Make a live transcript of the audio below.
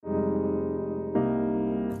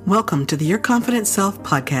Welcome to the Your Confident Self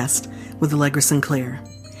podcast with Allegra Sinclair.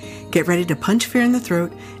 Get ready to punch fear in the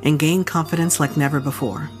throat and gain confidence like never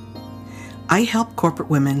before. I help corporate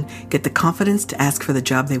women get the confidence to ask for the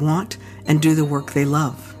job they want and do the work they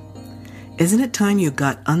love. Isn't it time you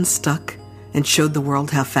got unstuck and showed the world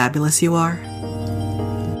how fabulous you are?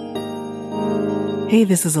 Hey,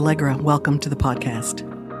 this is Allegra. Welcome to the podcast.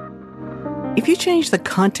 If you change the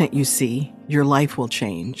content you see, your life will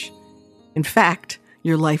change. In fact,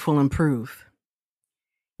 your life will improve.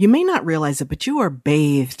 You may not realize it, but you are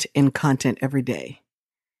bathed in content every day.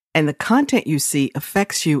 And the content you see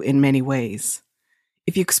affects you in many ways.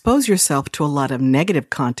 If you expose yourself to a lot of negative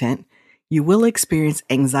content, you will experience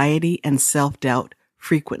anxiety and self-doubt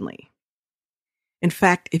frequently. In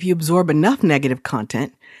fact, if you absorb enough negative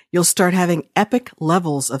content, you'll start having epic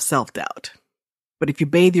levels of self-doubt. But if you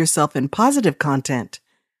bathe yourself in positive content,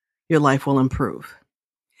 your life will improve.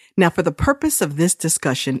 Now, for the purpose of this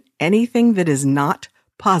discussion, anything that is not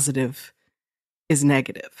positive is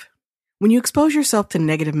negative. When you expose yourself to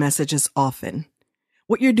negative messages often,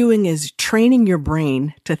 what you're doing is training your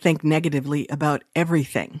brain to think negatively about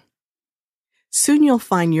everything. Soon you'll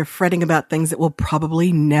find you're fretting about things that will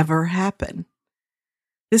probably never happen.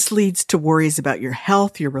 This leads to worries about your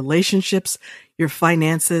health, your relationships, your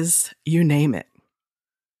finances, you name it.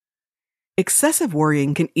 Excessive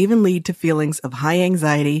worrying can even lead to feelings of high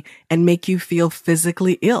anxiety and make you feel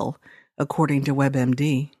physically ill, according to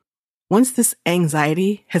WebMD. Once this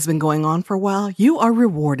anxiety has been going on for a while, you are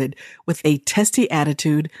rewarded with a testy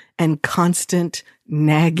attitude and constant,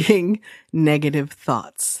 nagging, negative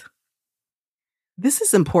thoughts. This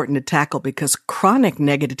is important to tackle because chronic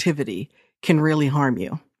negativity can really harm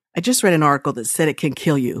you. I just read an article that said it can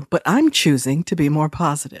kill you, but I'm choosing to be more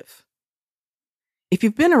positive. If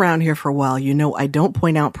you've been around here for a while, you know I don't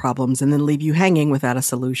point out problems and then leave you hanging without a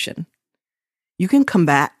solution. You can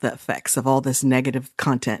combat the effects of all this negative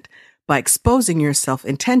content by exposing yourself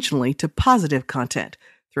intentionally to positive content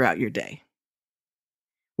throughout your day.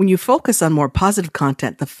 When you focus on more positive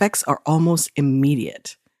content, the effects are almost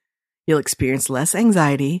immediate. You'll experience less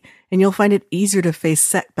anxiety and you'll find it easier to face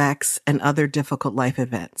setbacks and other difficult life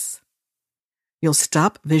events. You'll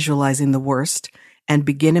stop visualizing the worst and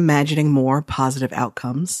begin imagining more positive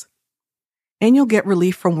outcomes. And you'll get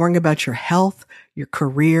relief from worrying about your health, your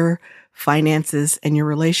career, finances, and your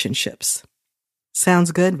relationships.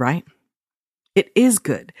 Sounds good, right? It is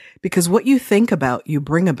good because what you think about, you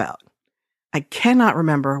bring about. I cannot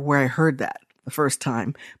remember where I heard that the first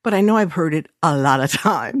time, but I know I've heard it a lot of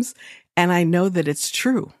times, and I know that it's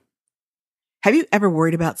true. Have you ever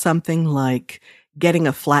worried about something like getting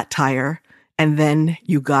a flat tire and then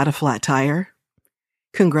you got a flat tire?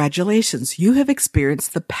 Congratulations, you have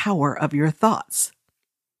experienced the power of your thoughts.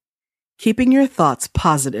 Keeping your thoughts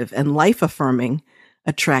positive and life-affirming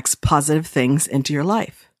attracts positive things into your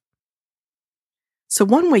life. So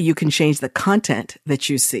one way you can change the content that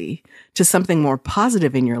you see to something more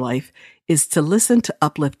positive in your life is to listen to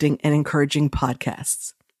uplifting and encouraging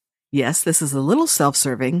podcasts. Yes, this is a little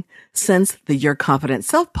self-serving since the Your Confident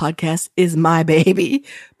Self podcast is my baby,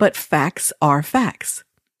 but facts are facts.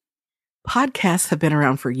 Podcasts have been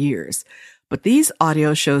around for years, but these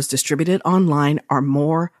audio shows distributed online are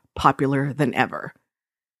more popular than ever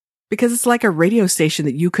because it's like a radio station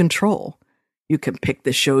that you control. You can pick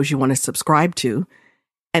the shows you want to subscribe to,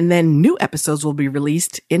 and then new episodes will be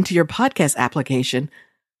released into your podcast application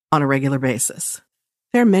on a regular basis.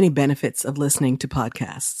 There are many benefits of listening to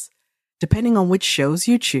podcasts. Depending on which shows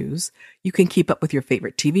you choose, you can keep up with your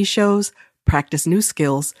favorite TV shows, practice new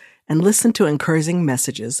skills, and listen to encouraging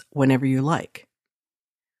messages whenever you like.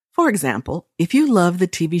 For example, if you love the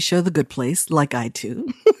TV show The Good Place, like I do,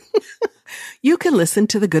 you can listen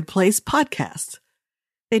to The Good Place podcast.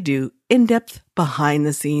 They do in-depth,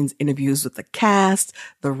 behind-the-scenes interviews with the cast,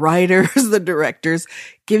 the writers, the directors,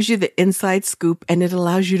 gives you the inside scoop, and it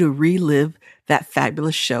allows you to relive that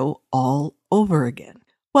fabulous show all over again.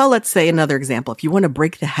 Well, let's say another example. If you want to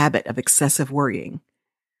break the habit of excessive worrying,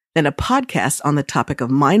 then a podcast on the topic of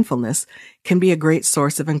mindfulness can be a great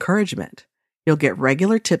source of encouragement. You'll get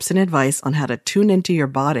regular tips and advice on how to tune into your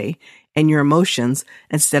body and your emotions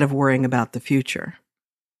instead of worrying about the future.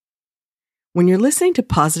 When you're listening to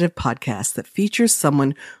positive podcasts that features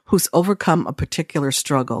someone who's overcome a particular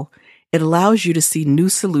struggle, it allows you to see new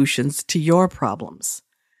solutions to your problems.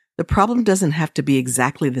 The problem doesn't have to be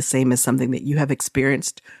exactly the same as something that you have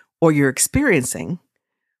experienced or you're experiencing,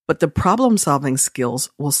 but the problem-solving skills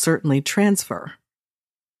will certainly transfer.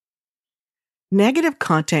 Negative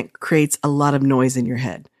content creates a lot of noise in your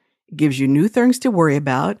head. It gives you new things to worry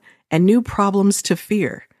about and new problems to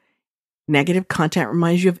fear. Negative content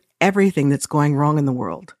reminds you of everything that's going wrong in the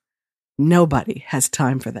world. Nobody has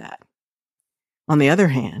time for that. On the other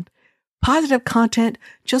hand, positive content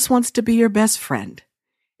just wants to be your best friend.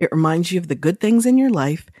 It reminds you of the good things in your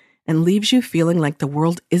life and leaves you feeling like the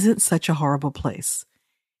world isn't such a horrible place.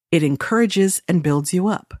 It encourages and builds you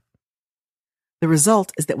up. The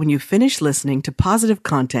result is that when you finish listening to positive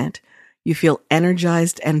content, you feel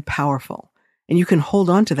energized and powerful, and you can hold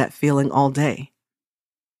on to that feeling all day.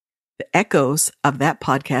 The echoes of that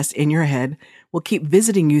podcast in your head will keep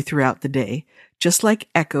visiting you throughout the day, just like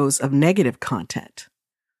echoes of negative content.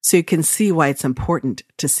 So you can see why it's important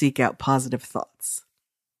to seek out positive thoughts.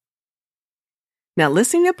 Now,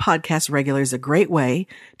 listening to podcasts regularly is a great way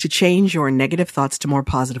to change your negative thoughts to more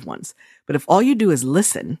positive ones. But if all you do is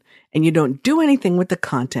listen and you don't do anything with the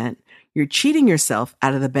content, you're cheating yourself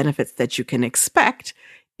out of the benefits that you can expect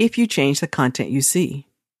if you change the content you see.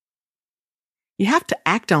 You have to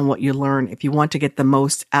act on what you learn if you want to get the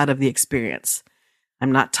most out of the experience.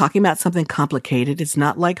 I'm not talking about something complicated. It's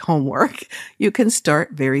not like homework. You can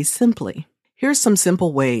start very simply. Here's some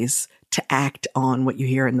simple ways to act on what you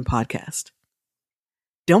hear in the podcast.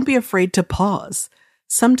 Don't be afraid to pause.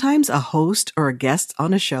 Sometimes a host or a guest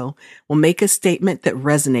on a show will make a statement that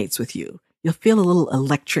resonates with you. You'll feel a little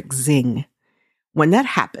electric zing. When that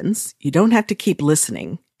happens, you don't have to keep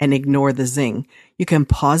listening and ignore the zing. You can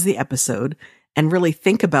pause the episode and really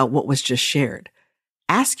think about what was just shared.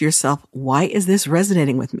 Ask yourself, why is this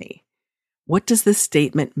resonating with me? What does this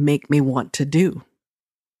statement make me want to do?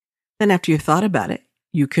 Then after you've thought about it,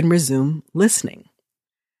 you can resume listening.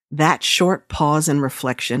 That short pause and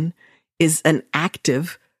reflection is an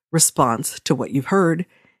active response to what you've heard,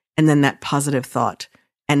 and then that positive thought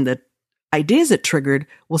and the ideas it triggered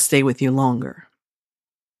will stay with you longer.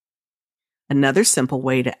 Another simple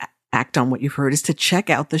way to act on what you've heard is to check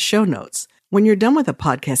out the show notes. When you're done with a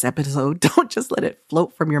podcast episode, don't just let it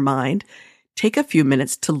float from your mind. Take a few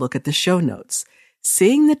minutes to look at the show notes.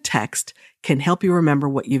 Seeing the text can help you remember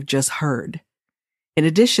what you've just heard. In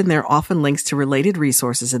addition, there are often links to related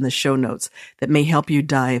resources in the show notes that may help you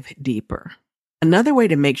dive deeper. Another way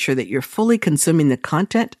to make sure that you're fully consuming the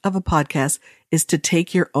content of a podcast is to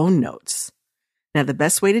take your own notes. Now, the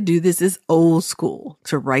best way to do this is old school,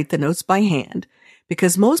 to write the notes by hand,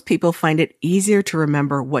 because most people find it easier to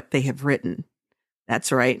remember what they have written.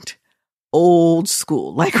 That's right, old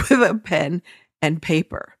school, like with a pen and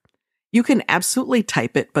paper. You can absolutely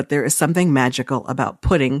type it, but there is something magical about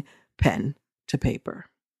putting pen to paper.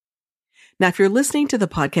 Now, if you're listening to the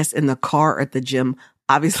podcast in the car or at the gym,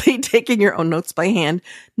 obviously taking your own notes by hand,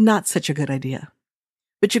 not such a good idea.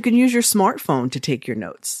 But you can use your smartphone to take your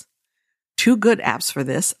notes. Two good apps for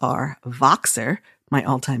this are Voxer, my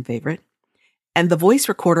all-time favorite, and the voice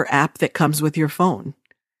recorder app that comes with your phone.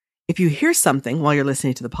 If you hear something while you're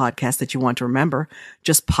listening to the podcast that you want to remember,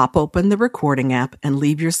 just pop open the recording app and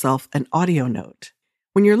leave yourself an audio note.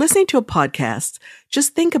 When you're listening to a podcast,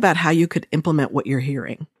 just think about how you could implement what you're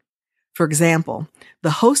hearing. For example,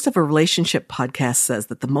 the host of a relationship podcast says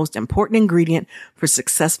that the most important ingredient for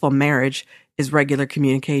successful marriage is regular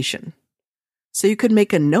communication. So you could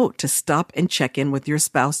make a note to stop and check in with your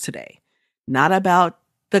spouse today. Not about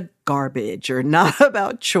the garbage or not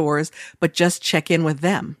about chores, but just check in with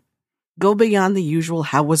them. Go beyond the usual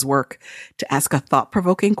how was work to ask a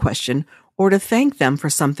thought-provoking question or to thank them for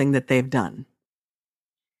something that they've done.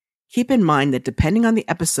 Keep in mind that depending on the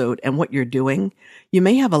episode and what you're doing, you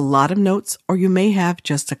may have a lot of notes or you may have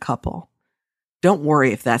just a couple. Don't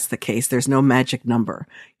worry if that's the case. There's no magic number.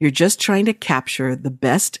 You're just trying to capture the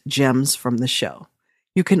best gems from the show.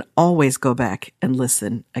 You can always go back and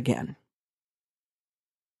listen again.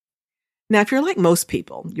 Now, if you're like most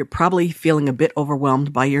people, you're probably feeling a bit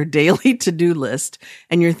overwhelmed by your daily to-do list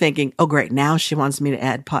and you're thinking, oh great, now she wants me to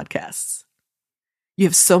add podcasts. You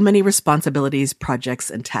have so many responsibilities, projects,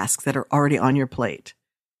 and tasks that are already on your plate.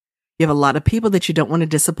 You have a lot of people that you don't want to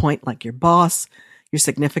disappoint, like your boss, your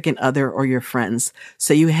significant other, or your friends,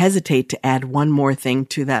 so you hesitate to add one more thing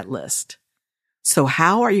to that list. So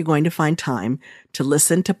how are you going to find time to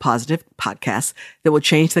listen to positive podcasts that will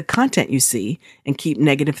change the content you see and keep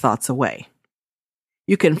negative thoughts away?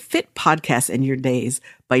 You can fit podcasts in your days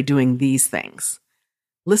by doing these things.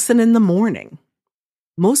 Listen in the morning.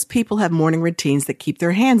 Most people have morning routines that keep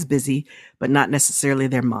their hands busy, but not necessarily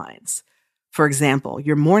their minds. For example,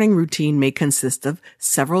 your morning routine may consist of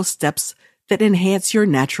several steps that enhance your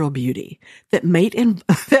natural beauty, that might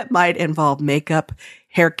involve makeup,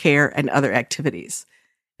 hair care, and other activities.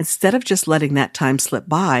 Instead of just letting that time slip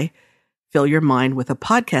by, fill your mind with a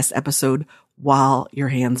podcast episode while your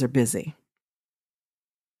hands are busy.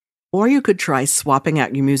 Or you could try swapping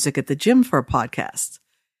out your music at the gym for a podcast.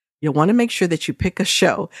 You'll want to make sure that you pick a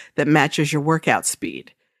show that matches your workout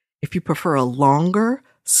speed. If you prefer a longer,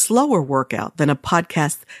 slower workout, then a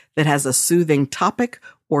podcast that has a soothing topic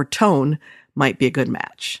or tone might be a good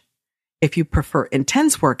match. If you prefer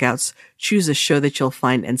intense workouts, choose a show that you'll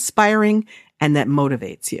find inspiring and that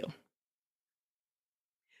motivates you.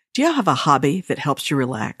 Do you have a hobby that helps you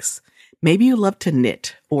relax? Maybe you love to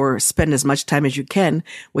knit or spend as much time as you can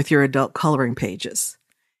with your adult coloring pages.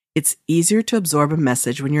 It's easier to absorb a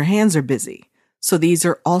message when your hands are busy, so these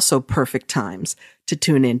are also perfect times to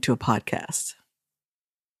tune into a podcast.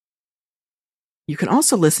 You can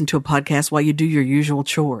also listen to a podcast while you do your usual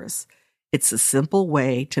chores. It's a simple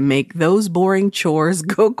way to make those boring chores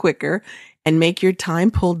go quicker and make your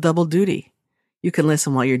time pull double duty. You can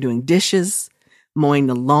listen while you're doing dishes, mowing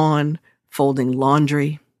the lawn, folding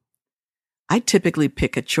laundry. I typically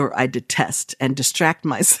pick a chore I detest and distract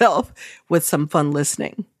myself with some fun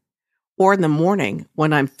listening. Or in the morning,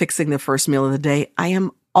 when I'm fixing the first meal of the day, I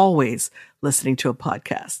am always listening to a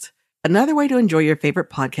podcast. Another way to enjoy your favorite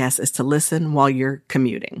podcast is to listen while you're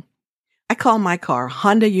commuting. I call my car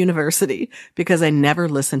Honda University because I never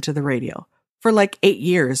listen to the radio. For like 8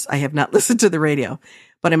 years, I have not listened to the radio,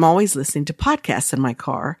 but I'm always listening to podcasts in my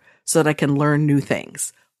car so that I can learn new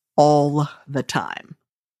things all the time.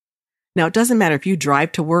 Now, it doesn't matter if you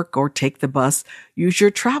drive to work or take the bus, use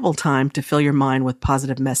your travel time to fill your mind with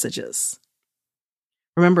positive messages.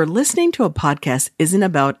 Remember, listening to a podcast isn't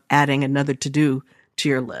about adding another to-do to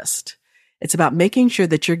your list. It's about making sure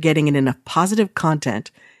that you're getting in enough positive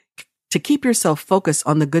content to keep yourself focused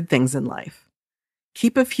on the good things in life.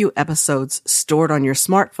 Keep a few episodes stored on your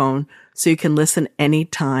smartphone so you can listen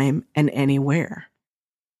anytime and anywhere.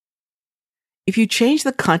 If you change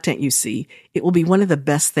the content you see, it will be one of the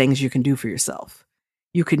best things you can do for yourself.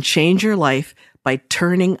 You can change your life by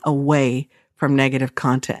turning away from negative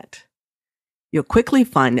content. You'll quickly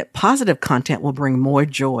find that positive content will bring more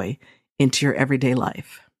joy into your everyday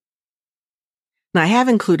life. Now, I have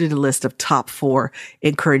included a list of top 4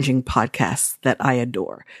 encouraging podcasts that I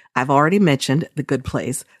adore. I've already mentioned The Good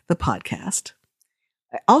Place, the podcast.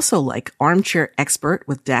 I also like Armchair Expert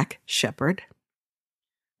with Dak Shepard.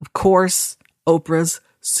 Of course, Oprah's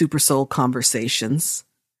Super Soul Conversations.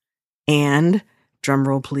 And,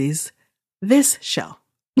 drumroll please, this show.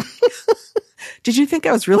 Did you think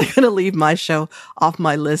I was really going to leave my show off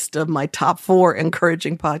my list of my top 4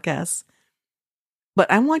 encouraging podcasts? But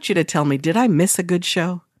I want you to tell me, did I miss a good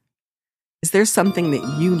show? Is there something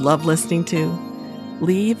that you love listening to?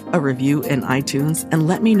 Leave a review in iTunes and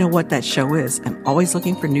let me know what that show is. I'm always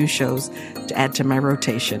looking for new shows to add to my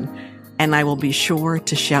rotation, and I will be sure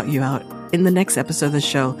to shout you out in the next episode of the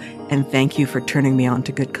show, and thank you for turning me on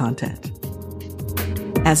to good content.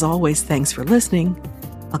 As always, thanks for listening.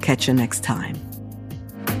 I'll catch you next time.